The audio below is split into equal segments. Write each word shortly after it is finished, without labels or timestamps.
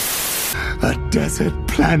A desert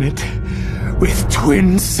planet with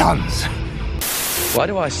twin suns. Why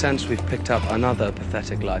do I sense we've picked up another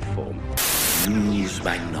pathetic life form? Use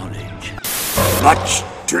my knowledge. Much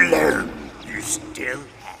to learn, you still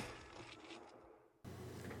have.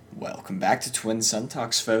 Welcome back to Twin Sun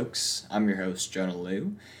Talks, folks. I'm your host, Jonah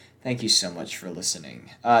Liu. Thank you so much for listening.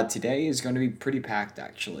 Today is going to be pretty packed,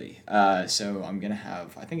 actually. So I'm going to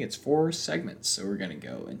have, I think it's 4 segments. So we're going to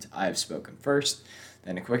go into I Have Spoken first,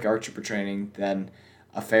 then a quick Art Trooper training, then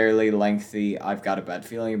a fairly lengthy I've Got a Bad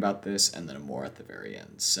Feeling About This, and then a more at the very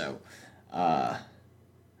end. So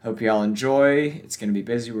hope you all enjoy. It's going to be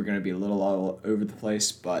busy. We're going to be a little all over the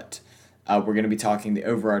place, but we're going to be talking, the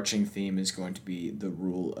overarching theme is going to be the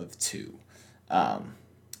rule of 2.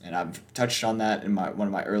 And I've touched on that in one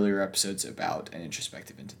of my earlier episodes about an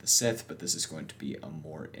introspective into the Sith, but this is going to be a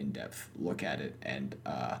more in-depth look at it and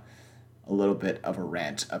a little bit of a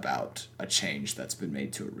rant about a change that's been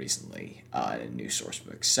made to it recently in new source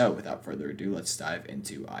books. So without further ado, let's dive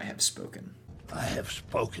into I Have Spoken. I have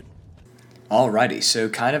spoken. Alrighty, so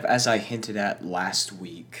kind of as I hinted at last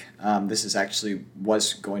week, this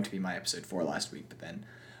was going to be my episode for last week, but then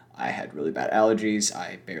I had really bad allergies,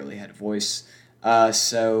 I barely had a voice,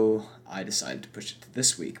 so I decided to push it to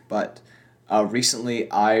this week. But recently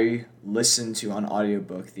I listened to on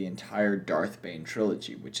audiobook the entire Darth Bane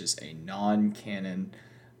trilogy, which is a non-canon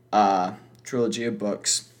trilogy of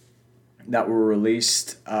books that were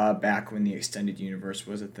released back when the extended universe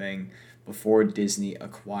was a thing, before Disney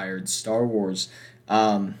acquired Star Wars.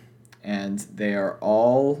 And they are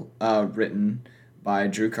all written by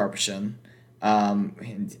Drew Karpyshyn.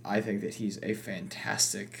 And I think that he's a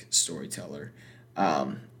fantastic storyteller.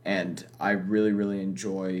 And I really, really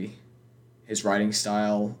enjoy his writing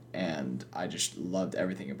style, and I just loved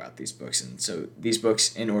everything about these books. And so these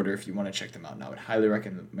books, in order, if you want to check them out, and I would highly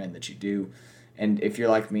recommend that you do. And if you're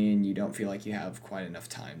like me and you don't feel like you have quite enough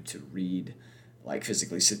time to read, like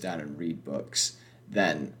physically sit down and read books,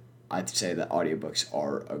 then I'd say that audiobooks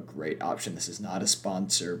are a great option. This is not a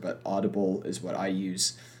sponsor, but Audible is what I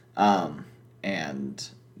use. And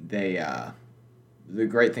they, the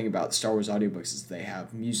great thing about Star Wars audiobooks is they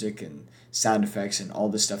have music and sound effects and all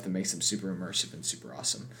this stuff that makes them super immersive and super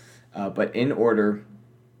awesome. But in order,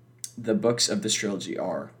 the books of this trilogy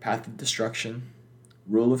are Path of Destruction,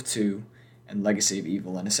 Rule of 2, and Legacy of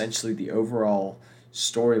Evil. And essentially the overall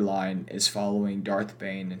storyline is following Darth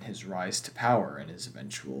Bane and his rise to power and his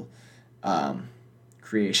eventual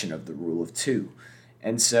creation of the Rule of 2.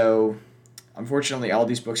 And so, unfortunately, all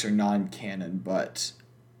these books are non-canon, but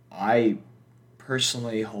I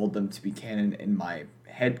personally hold them to be canon in my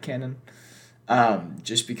head canon,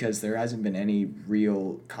 just because there hasn't been any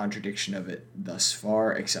real contradiction of it thus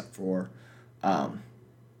far, except for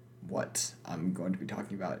what I'm going to be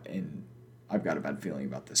talking about in I've Got a Bad Feeling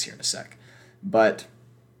About This here in a sec. But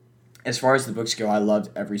as far as the books go, I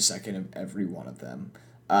loved every second of every one of them.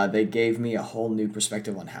 They gave me a whole new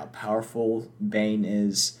perspective on how powerful Bane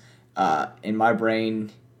is. In my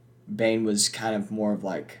brain, Bane was kind of more of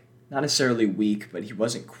like, not necessarily weak, but he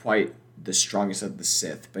wasn't quite the strongest of the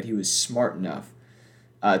Sith, but he was smart enough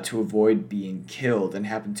to avoid being killed and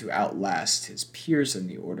happened to outlast his peers in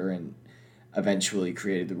the Order and eventually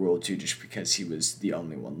created the Rule of 2 just because he was the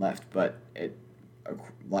only one left. But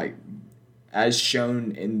as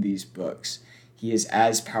shown in these books, he is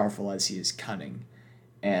as powerful as he is cunning,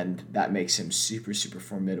 and that makes him super, super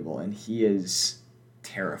formidable, and he is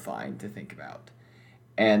terrifying to think about.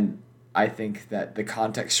 And I think that the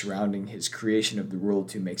context surrounding his creation of the Rule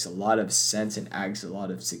 2 makes a lot of sense and adds a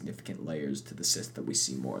lot of significant layers to the Sith that we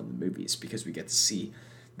see more in the movies, because we get to see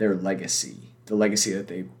their legacy, the legacy that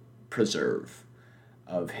they preserve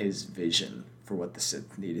of his vision for what the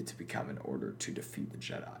Sith needed to become in order to defeat the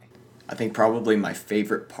Jedi. I think probably my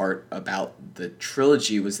favorite part about the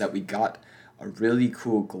trilogy was that we got a really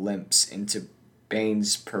cool glimpse into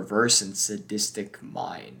Bane's perverse and sadistic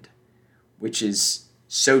mind, which is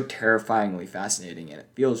so terrifyingly fascinating, and it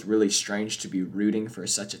feels really strange to be rooting for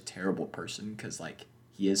such a terrible person, because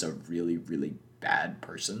he is a really, really bad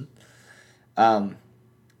person. And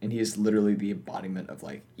he is literally the embodiment of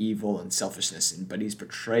evil and selfishness, but he's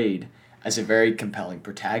portrayed as a very compelling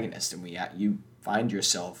protagonist, and you find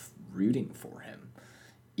yourself rooting for him,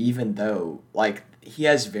 even though he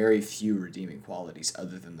has very few redeeming qualities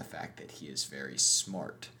other than the fact that he is very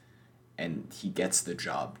smart and he gets the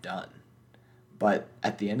job done. But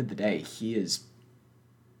at the end of the day, he is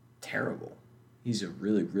terrible. He's a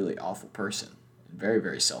really, really awful person, and very,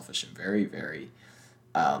 very selfish, and very, very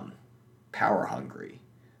power hungry.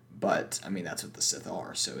 But I mean, that's what the Sith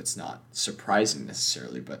are, so it's not surprising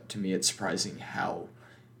necessarily, but to me it's surprising how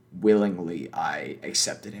willingly I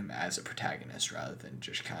accepted him as a protagonist rather than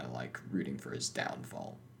just kind of like rooting for his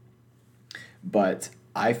downfall. But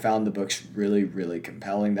I found the books really, really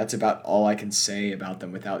compelling. That's about all I can say about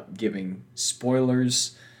them without giving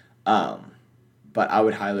spoilers. But I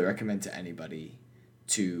would highly recommend to anybody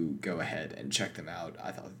to go ahead and check them out.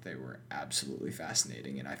 I thought that they were absolutely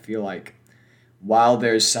fascinating. And I feel like while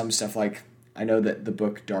there's some stuff like, I know that the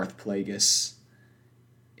book Darth Plagueis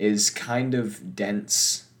is kind of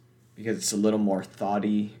dense because it's a little more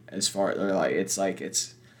thoughty as far, or like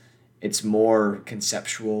it's more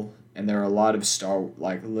conceptual, and there are a lot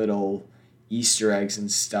of little Easter eggs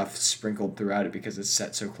and stuff sprinkled throughout it because it's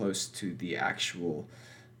set so close to the actual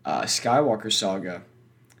Skywalker saga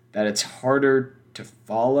that it's harder to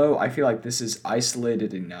follow. I feel like this is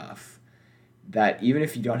isolated enough that even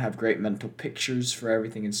if you don't have great mental pictures for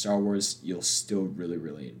everything in Star Wars, you'll still really,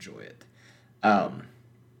 really enjoy it.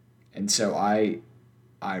 And so I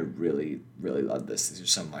really, really love this. These are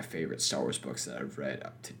some of my favorite Star Wars books that I've read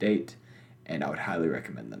up to date, and I would highly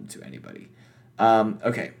recommend them to anybody.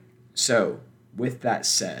 Okay, so with that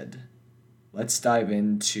said, let's dive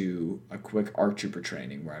into a quick ARC Trooper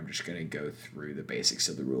training where I'm just going to go through the basics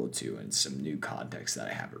of the Rule of Two and some new context that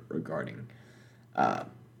I have regarding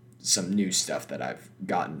some new stuff that I've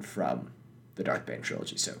gotten from the Darth Bane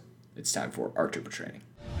trilogy. So it's time for ARC Trooper training.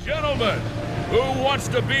 Gentlemen, who wants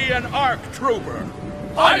to be an ARC Trooper?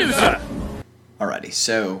 I do, sir! Alrighty,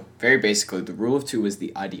 so very basically, the Rule of Two is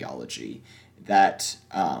the ideology that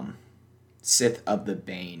Sith of the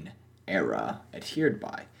Bane era adhered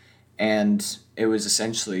by. And it was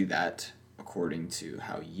essentially that, according to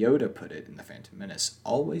how Yoda put it in The Phantom Menace,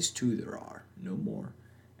 always two there are, no more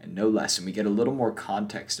and no less. And we get a little more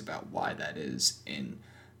context about why that is in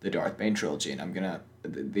the Darth Bane trilogy. And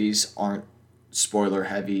these aren't spoiler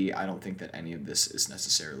heavy. I don't think that any of this is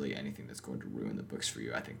necessarily anything that's going to ruin the books for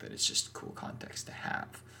you. I think that it's just cool context to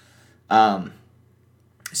have.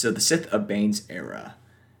 So the Sith of Bane's era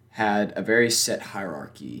had a very set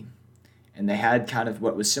hierarchy, and they had kind of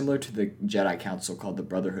what was similar to the Jedi Council called the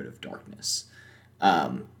Brotherhood of Darkness.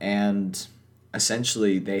 And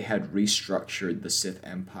essentially they had restructured the Sith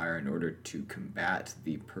Empire in order to combat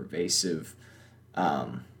the pervasive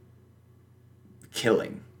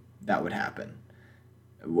killing that would happen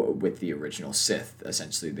with the original Sith.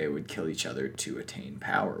 Essentially, they would kill each other to attain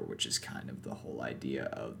power, which is kind of the whole idea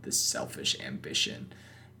of the selfish ambition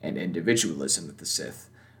and individualism that the Sith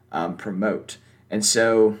promote. And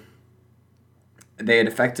so they had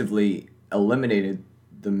effectively eliminated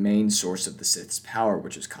the main source of the Sith's power,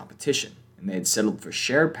 which was competition. And they had settled for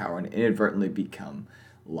shared power and inadvertently become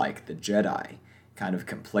like the Jedi, kind of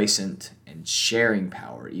complacent and sharing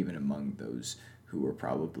power even among those who were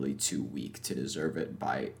probably too weak to deserve it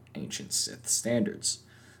by ancient Sith standards.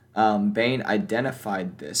 Bane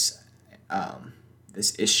identified this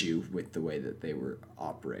issue with the way that they were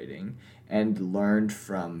operating and learned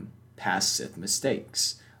from past Sith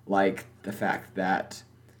mistakes, like the fact that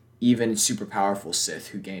even super powerful Sith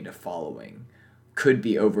who gained a following could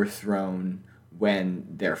be overthrown when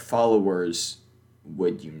their followers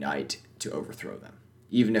would unite to overthrow them.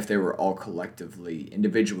 Even if they were all collectively,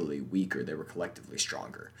 individually weaker, they were collectively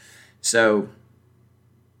stronger.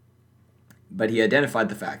 But he identified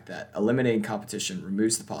the fact that eliminating competition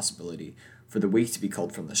removes the possibility for the weak to be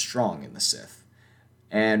culled from the strong in the Sith.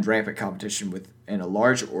 And rampant competition within a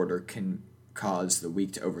large order can cause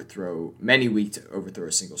many weak to overthrow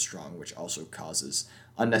a single strong, which also causes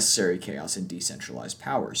unnecessary chaos and decentralized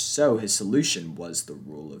power. So his solution was the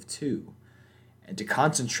Rule of Two, and to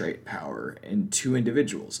concentrate power in two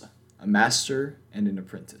individuals, a master and an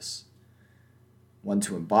apprentice. One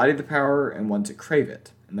to embody the power and one to crave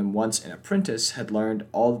it. And then once an apprentice had learned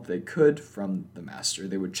all that they could from the master,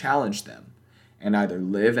 they would challenge them and either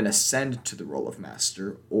live and ascend to the role of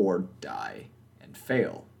master or die and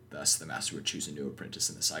fail. Thus, the master would choose a new apprentice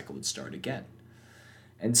and the cycle would start again.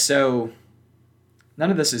 And so,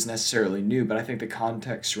 none of this is necessarily new, but I think the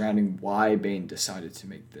context surrounding why Bane decided to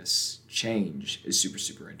make this change is super,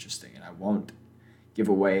 super interesting. And I won't give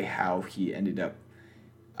away how he ended up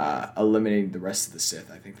eliminating the rest of the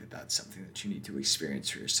Sith. I think that that's something that you need to experience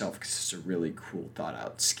for yourself because it's a really cool,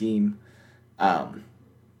 thought-out scheme.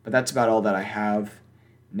 But that's about all that I have.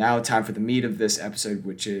 Now, time for the meat of this episode,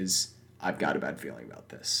 which is I've got a bad feeling about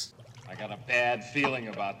this. I got a bad feeling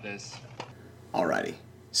about this. Alrighty,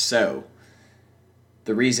 so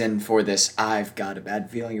the reason for this I've got a bad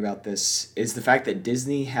feeling about this is the fact that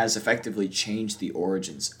Disney has effectively changed the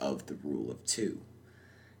origins of the Rule of Two.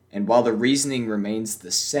 And while the reasoning remains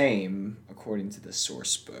the same, according to the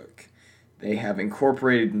source book, they have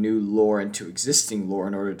incorporated new lore into existing lore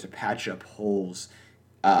in order to patch up holes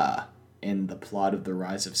in the plot of The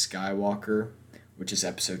Rise of Skywalker, which is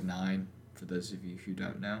episode 9, for those of you who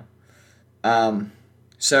don't know.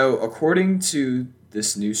 So according to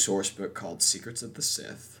this new source book called Secrets of the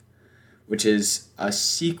Sith, which is a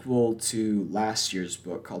sequel to last year's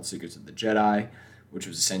book called Secrets of the Jedi, which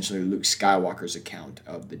was essentially Luke Skywalker's account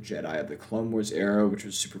of the Jedi of the Clone Wars era, which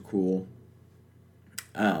was super cool.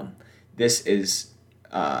 This is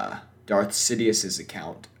Darth Sidious's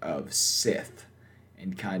account of Sith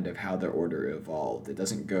and kind of how their order evolved. It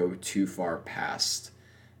doesn't go too far past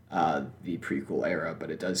the prequel era, but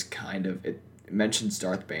it does kind of, it mentions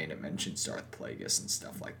Darth Bane, it mentions Darth Plagueis and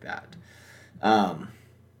stuff like that.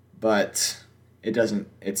 But it doesn't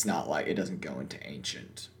go into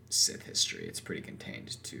ancient Sith history. It's pretty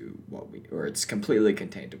contained to it's completely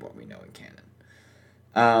contained to what we know in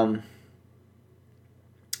canon.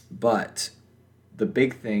 But the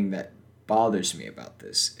big thing that bothers me about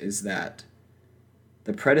this is that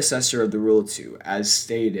the predecessor of the Rule of Two, as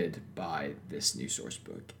stated by this new source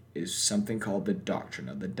book, is something called the Doctrine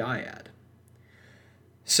of the Dyad.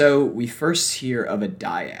 So we first hear of a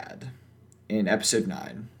dyad in episode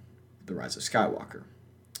 9, The Rise of Skywalker.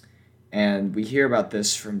 And we hear about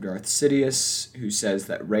this from Darth Sidious, who says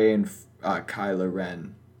that Rey and Kylo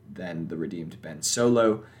Ren, then the redeemed Ben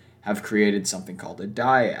Solo, have created something called a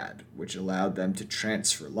dyad, which allowed them to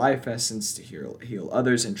transfer life essence to heal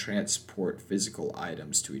others and transport physical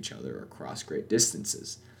items to each other across great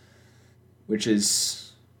distances. Which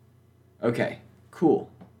is, okay,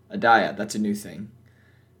 cool. A dyad, that's a new thing.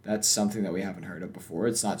 That's something that we haven't heard of before.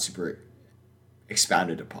 It's not super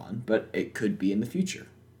expounded upon, but it could be in the future.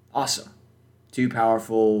 Awesome. Two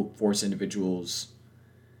powerful Force individuals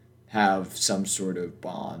have some sort of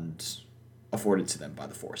bond afforded to them by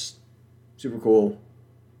the Force. Super cool.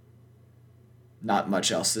 Not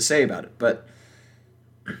much else to say about it, but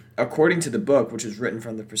according to the book, which was written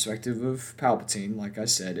from the perspective of Palpatine, like I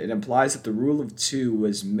said, it implies that the Rule of Two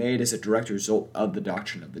was made as a direct result of the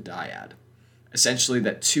Doctrine of the Dyad. Essentially,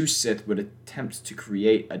 that two Sith would attempt to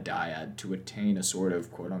create a dyad to attain a sort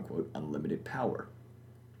of quote-unquote unlimited power.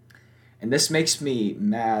 And this makes me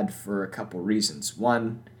mad for a couple reasons.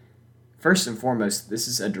 One, first and foremost, this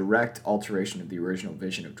is a direct alteration of the original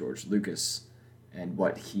vision of George Lucas and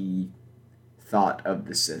what he thought of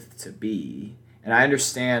the Sith to be. And I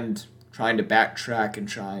understand trying to backtrack and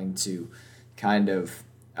trying to kind of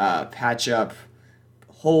patch up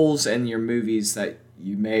holes in your movies that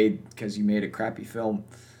you made because you made a crappy film.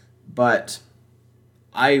 But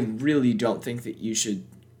I really don't think that you should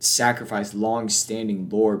sacrifice long-standing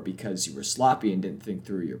lore because you were sloppy and didn't think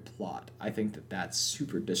through your plot. I think that that's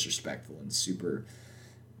super disrespectful and super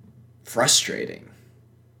frustrating.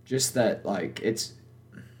 Just that, like, it's...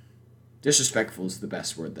 disrespectful is the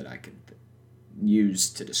best word that I could use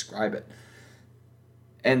to describe it.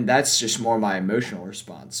 And that's just more my emotional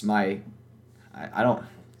response. I don't...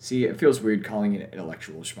 See, it feels weird calling it an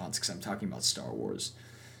intellectual response because I'm talking about Star Wars.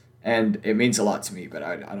 And it means a lot to me, but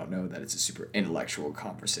I don't know that it's a super intellectual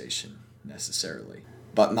conversation, necessarily.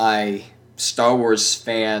 But my Star Wars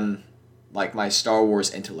fan, like my Star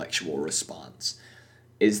Wars intellectual response,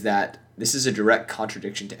 is that this is a direct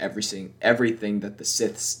contradiction to everything that the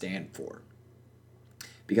Sith stand for.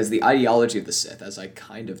 Because the ideology of the Sith, as I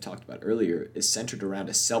kind of talked about earlier, is centered around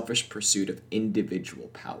a selfish pursuit of individual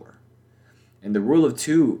power. And the Rule of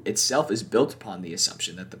Two itself is built upon the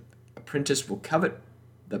assumption that the apprentice will covet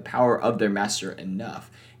the power of their master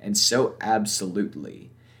enough, and so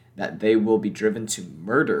absolutely, that they will be driven to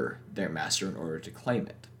murder their master in order to claim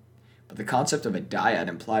it. But the concept of a dyad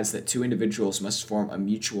implies that two individuals must form a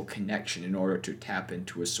mutual connection in order to tap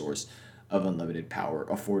into a source of unlimited power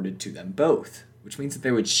afforded to them both, which means that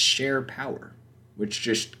they would share power, which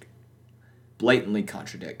just blatantly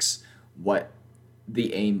contradicts what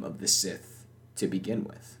the aim of the Sith to begin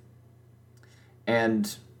with.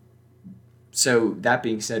 And so, that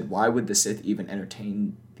being said, why would the Sith even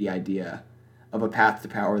entertain the idea of a path to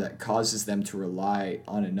power that causes them to rely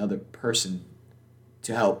on another person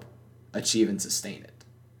to help achieve and sustain it?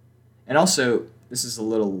 And also, this is a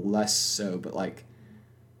little less so, but like,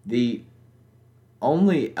 the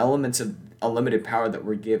only elements of unlimited power that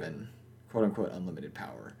we're given, quote-unquote unlimited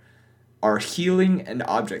power, are healing and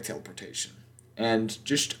object teleportation. And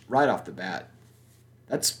just right off the bat,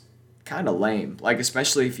 that's kind of lame. Like,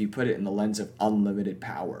 especially if you put it in the lens of unlimited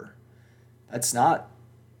power. That's not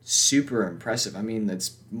super impressive. I mean,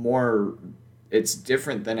 it's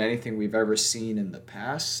different than anything we've ever seen in the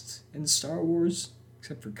past in Star Wars,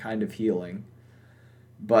 except for kind of healing.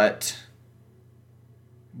 But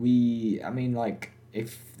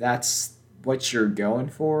if that's what you're going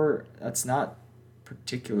for, that's not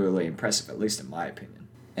particularly impressive, at least in my opinion.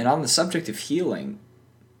 And on the subject of healing,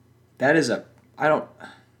 that is I don't...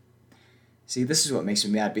 See, this is what makes me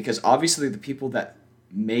mad, because obviously the people that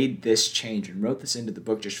made this change and wrote this into the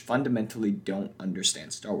book just fundamentally don't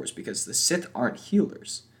understand Star Wars, because the Sith aren't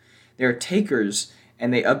healers. They're takers,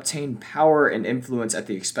 and they obtain power and influence at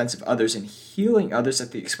the expense of others, and healing others at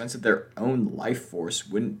the expense of their own life force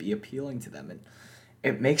wouldn't be appealing to them. And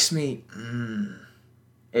it makes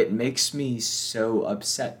me so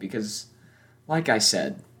upset, because, like I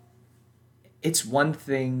said, it's one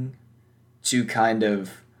thing to kind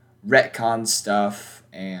of retcon stuff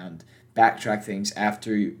and backtrack things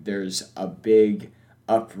after there's a big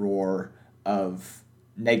uproar of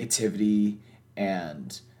negativity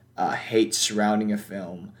and hate surrounding a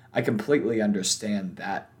film. I completely understand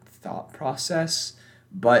that thought process,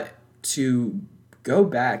 but to go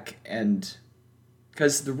back and...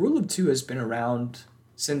 Because the rule of two has been around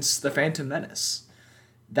since The Phantom Menace.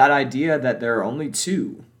 That idea that there are only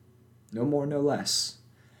two, no more, no less.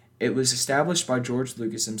 It was established by George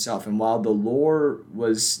Lucas himself, and while the lore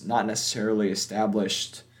was not necessarily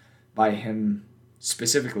established by him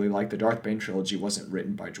specifically, like the Darth Bane trilogy wasn't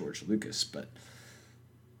written by George Lucas, but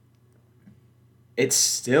it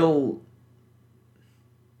still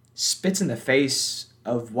spits in the face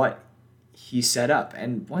of what he set up.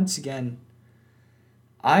 And once again,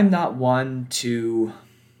 I'm not one to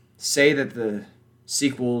say that the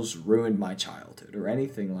sequels ruined my childhood or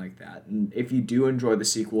anything like that. And if you do enjoy the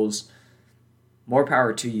sequels, more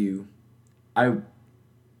power to you. I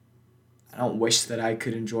don't wish that I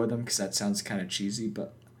could enjoy them, because that sounds kind of cheesy,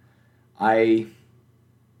 but I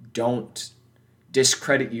don't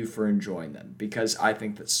discredit you for enjoying them, because I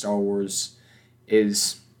think that Star Wars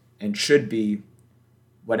is and should be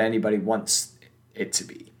what anybody wants it to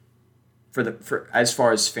be. For as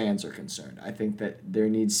far as fans are concerned, I think that there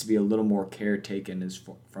needs to be a little more care taken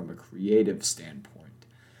from a creative standpoint.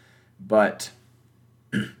 But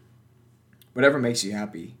whatever makes you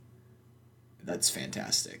happy, that's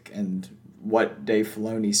fantastic. And what Dave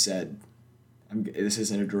Filoni said, this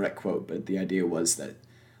isn't a direct quote, but the idea was that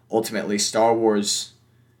ultimately Star Wars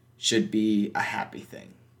should be a happy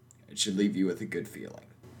thing. It should leave you with a good feeling.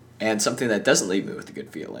 And something that doesn't leave me with a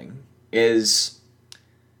good feeling is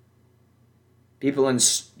people in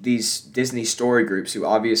these Disney story groups who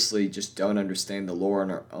obviously just don't understand the lore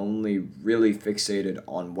and are only really fixated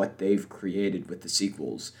on what they've created with the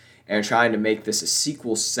sequels and are trying to make this a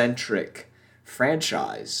sequel-centric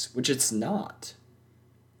franchise, which it's not.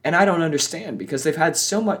 And I don't understand, because they've had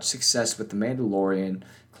so much success with The Mandalorian,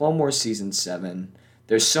 Clone Wars Season 7,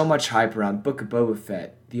 there's so much hype around Book of Boba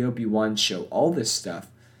Fett, the Obi-Wan show, all this stuff,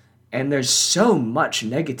 and there's so much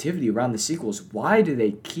negativity around the sequels. Why do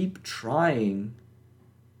they keep trying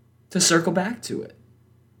to circle back to it?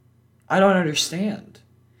 I don't understand.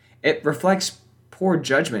 It reflects poor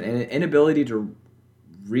judgment and an inability to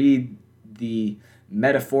read the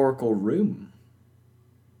metaphorical room.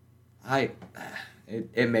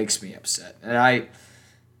 It makes me upset. And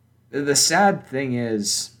the sad thing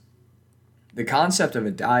is, the concept of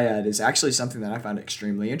a dyad is actually something that I found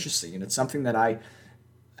extremely interesting, and it's something that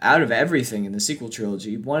out of everything in the sequel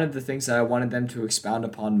trilogy, one of the things that I wanted them to expound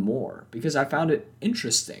upon more, because I found it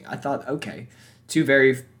interesting. I thought, okay, two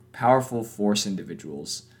very powerful Force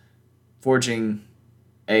individuals forging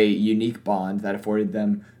a unique bond that afforded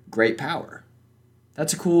them great power.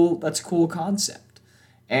 That's a cool concept.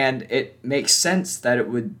 And it makes sense that it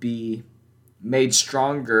would be made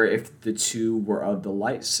stronger if the two were of the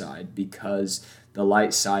light side, because the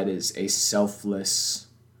light side is a selfless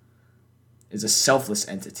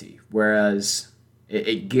entity, whereas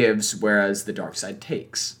it gives, whereas the dark side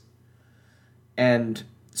takes. And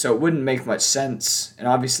so it wouldn't make much sense. And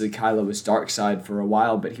obviously Kylo was dark side for a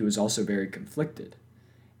while, but he was also very conflicted.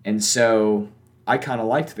 And so I kind of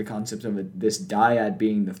liked the concept of this dyad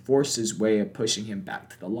being the Force's way of pushing him back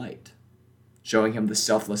to the light, showing him the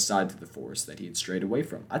selfless side to the Force that he had strayed away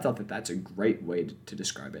from. I thought that that's a great way to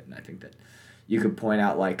describe it, and I think that you could point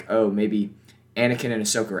out, like, oh, maybe Anakin and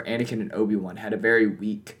Ahsoka or Anakin and Obi-Wan had a very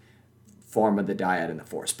weak form of the dyad in the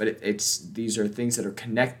Force, but these are things that are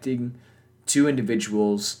connecting two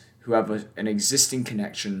individuals who have an existing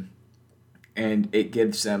connection, and it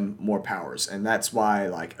gives them more powers. And that's why,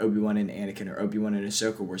 like, Obi-Wan and Anakin or Obi-Wan and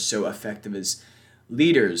Ahsoka were so effective as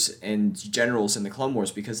leaders and generals in the Clone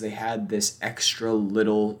Wars, because they had this extra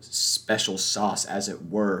little special sauce, as it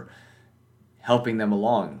were, helping them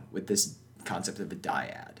along with this concept of a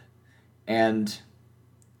dyad. And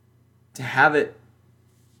to have it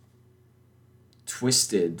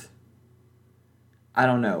twisted, I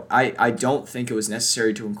don't know. I don't think it was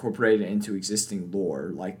necessary to incorporate it into existing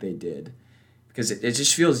lore like they did, because it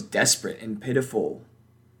just feels desperate and pitiful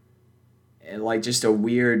and like just a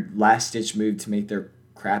weird last-ditch move to make their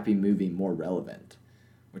crappy movie more relevant,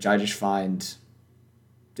 which I just find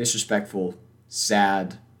disrespectful,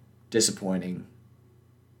 sad, disappointing.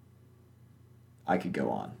 I could go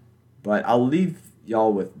on. But I'll leave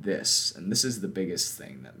y'all with this, and this is the biggest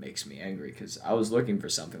thing that makes me angry, because I was looking for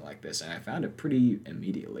something like this, and I found it pretty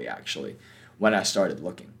immediately, actually, when I started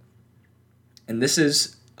looking. And this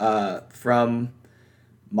is from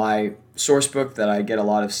my source book that I get a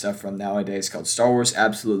lot of stuff from nowadays, called Star Wars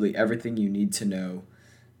Absolutely Everything You Need to Know.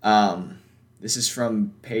 This is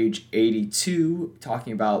from page 82,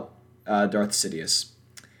 talking about Darth Sidious.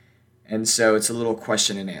 And so it's a little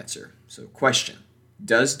question and answer. So, question: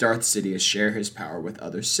 does Darth Sidious share his power with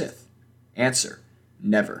other Sith? Answer: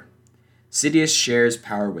 never. Sidious shares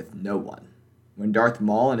power with no one. When Darth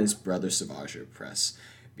Maul and his brother Savage Opress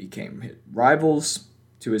became rivals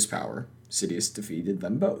to his power, Sidious defeated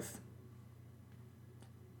them both.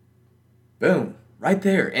 Boom. Right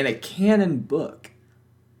there, in a canon book.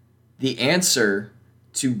 The answer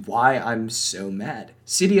to why I'm so mad.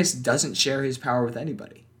 Sidious doesn't share his power with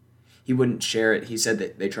anybody. He wouldn't share it. He said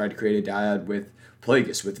that they tried to create a dyad with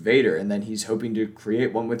Plagueis, with Vader, and then he's hoping to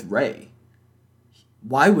create one with Rey.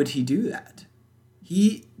 Why would he do that?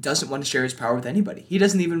 He doesn't want to share his power with anybody. He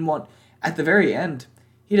doesn't even want, at the very end,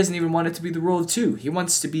 he doesn't even want it to be the rule of two. He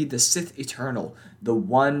wants to be the Sith Eternal, the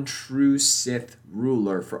one true Sith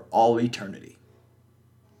ruler for all eternity.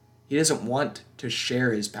 He doesn't want to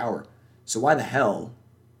share his power. So why the hell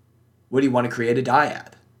would he want to create a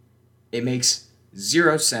dyad? It makes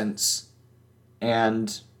zero sense,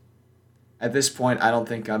 and at this point, I don't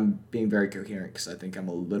think I'm being very coherent, because I think I'm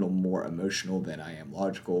a little more emotional than I am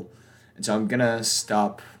logical. And so I'm going to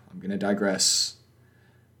stop. I'm going to digress.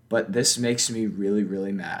 But this makes me really,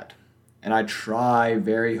 really mad. And I try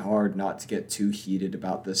very hard not to get too heated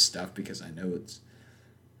about this stuff, because I know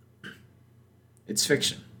it's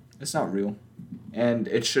fiction. It's not real. And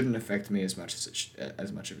it shouldn't affect me as much as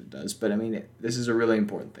it does. But I mean, this is a really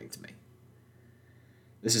important thing to me.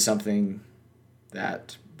 This is something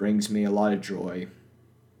that brings me a lot of joy,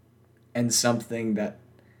 and something that,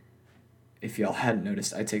 if y'all hadn't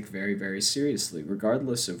noticed, I take very, very seriously,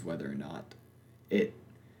 regardless of whether or not it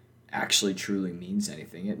actually truly means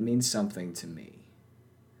anything. It means something to me.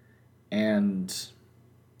 And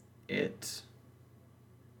it,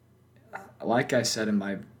 like I said in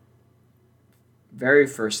my very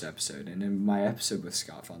first episode, and in my episode with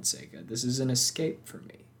Scott Fonseca, this is an escape for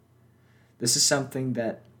me. This is something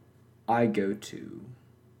that I go to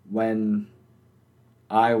when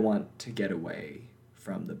I want to get away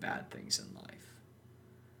from the bad things in life.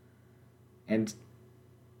 And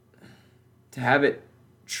to have it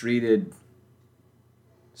treated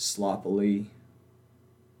sloppily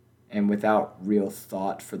and without real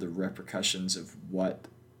thought for the repercussions of what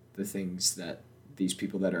the things that these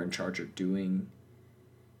people that are in charge are doing,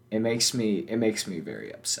 it makes me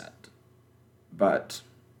very upset. But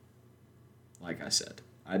like I said,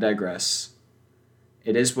 I digress.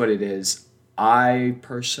 It is what it is. I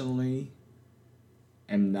personally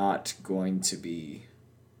am not going to be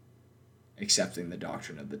accepting the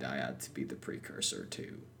doctrine of the dyad to be the precursor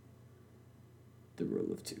to the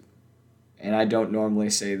rule of two. And I don't normally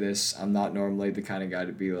say this. I'm not normally the kind of guy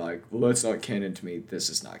to be like, well, that's not canon to me. This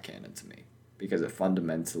is not canon to me. Because it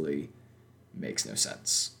fundamentally makes no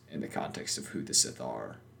sense in the context of who the Sith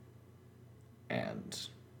are and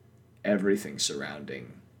everything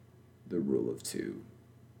surrounding the rule of two,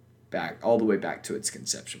 all the way back to its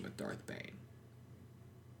conception with Darth Bane.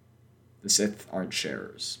 The Sith aren't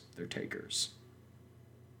sharers, they're takers.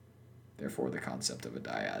 Therefore, the concept of a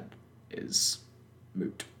dyad is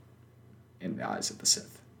moot in the eyes of the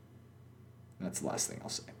Sith. And that's the last thing I'll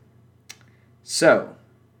say. So,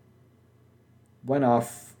 went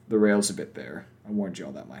off the rails a bit there. I warned you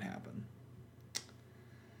all that might happen.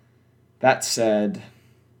 That said,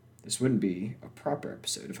 this wouldn't be a proper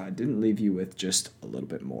episode if I didn't leave you with just a little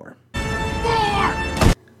bit more.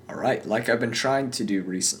 Alright, like I've been trying to do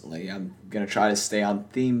recently, I'm going to try to stay on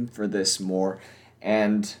theme for this more,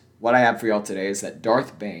 and what I have for y'all today is that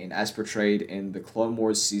Darth Bane, as portrayed in the Clone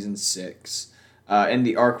Wars Season 6, in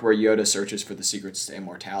the arc where Yoda searches for the secrets to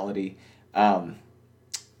immortality,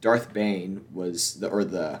 Darth Bane was,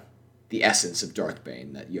 the essence of Darth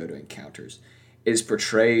Bane that Yoda encounters, is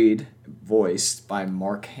portrayed, voiced by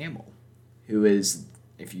Mark Hamill, who is,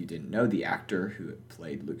 if you didn't know, the actor who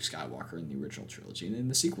played Luke Skywalker in the original trilogy and in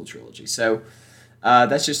the sequel trilogy. So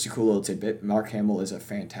that's just a cool little tidbit. Mark Hamill is a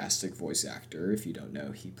fantastic voice actor. If you don't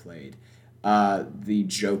know, he played the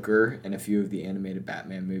Joker in a few of the animated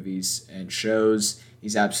Batman movies and shows.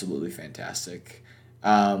 He's absolutely fantastic.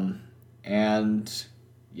 And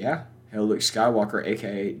yeah, Hail Luke Skywalker,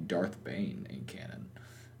 aka Darth Bane in canon.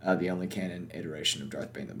 The only canon iteration of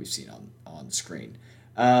Darth Bane that we've seen on screen.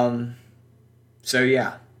 So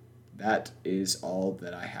yeah, that is all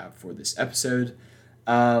that I have for this episode.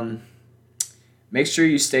 Make sure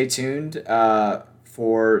you stay tuned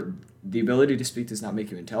for The Ability to Speak Does Not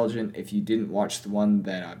Make You Intelligent. If you didn't watch the one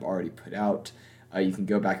that I've already put out, you can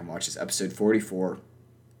go back and watch this episode 44.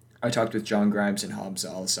 I talked with John Grimes and Hamza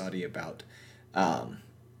Al-Asadi about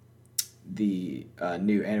the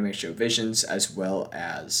new anime show Visions, as well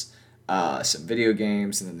as some video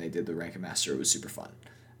games, and then they did the Rank Master. It was super fun.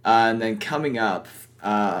 And then coming up,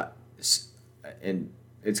 it's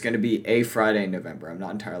going to be a Friday in November. I'm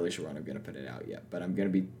not entirely sure when I'm going to put it out yet, but I'm going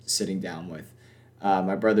to be sitting down with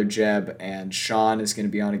my brother Jeb, and Sean is going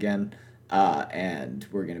to be on again. And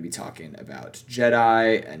we're going to be talking about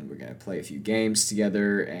Jedi, and we're going to play a few games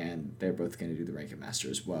together, and they're both going to do the Rank Master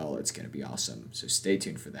as well. It's going to be awesome, so stay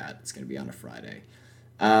tuned for that. It's going to be on a Friday.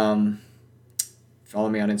 Follow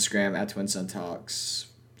me on Instagram at Twin Sun Talks.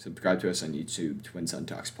 Subscribe to us on YouTube, Twin Sun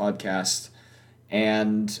Talks Podcast.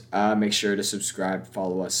 And make sure to subscribe,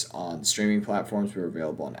 follow us on streaming platforms. We're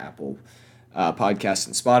available on Apple Podcasts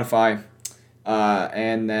and Spotify.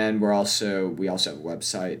 And then we also have a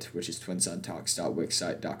website, which is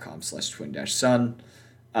twinsuntalks.wixsite.com/twin-sun,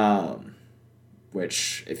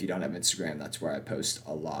 which, if you don't have Instagram, that's where I post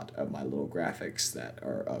a lot of my little graphics that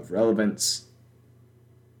are of relevance.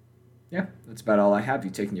 Yeah, that's about all I have.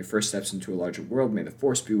 You taking your first steps into a larger world. May the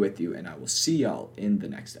Force be with you, and I will see y'all in the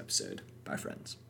next episode. Bye, friends.